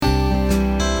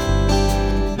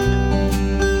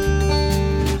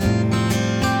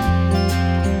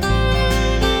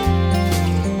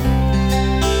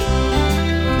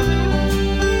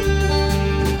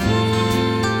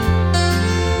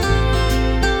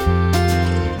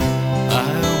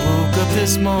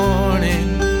this morning,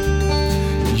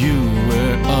 you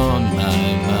were on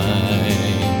my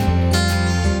mind.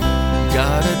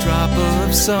 Got a drop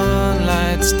of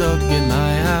sunlight stuck in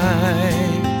my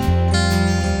eye.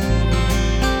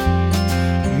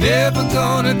 Never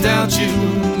gonna doubt you,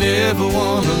 never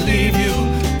wanna leave you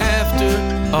after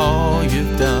all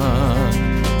you've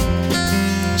done.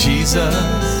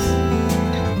 Jesus,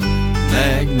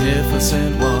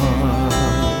 magnificent one.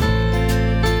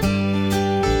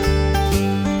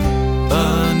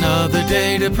 Another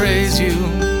day to praise you,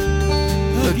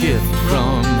 a gift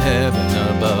from heaven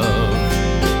above.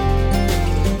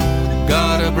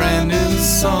 Got a brand new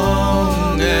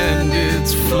song and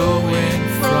it's flowing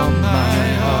from my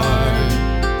heart.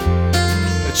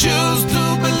 I choose to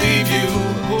believe you,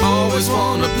 always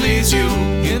wanna please you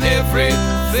in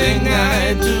everything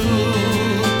I do.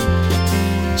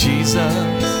 Jesus,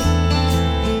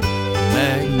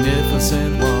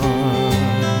 magnificent one.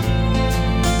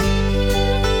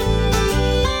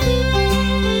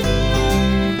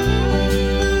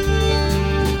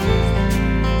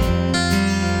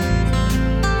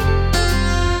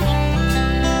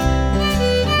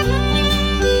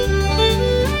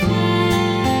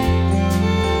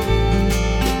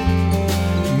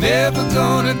 Never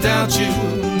gonna doubt you,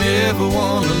 never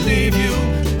wanna leave you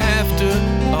after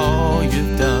all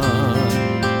you've done.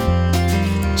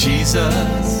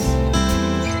 Jesus,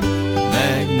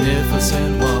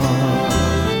 magnificent one.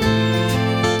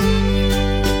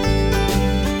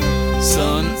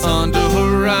 Sun under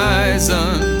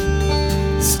horizon,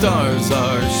 stars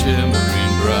are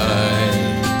shimmering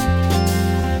bright.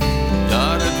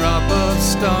 Got a drop of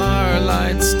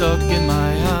starlight stuck in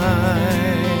my eye.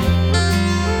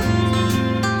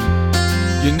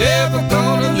 You're never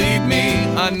gonna leave me,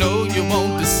 I know you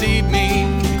won't deceive me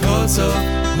because of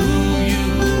who you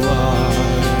are.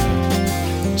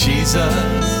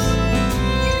 Jesus,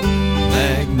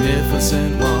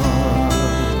 magnificent one.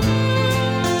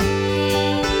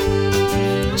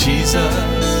 Jesus,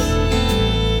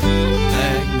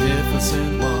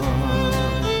 magnificent one.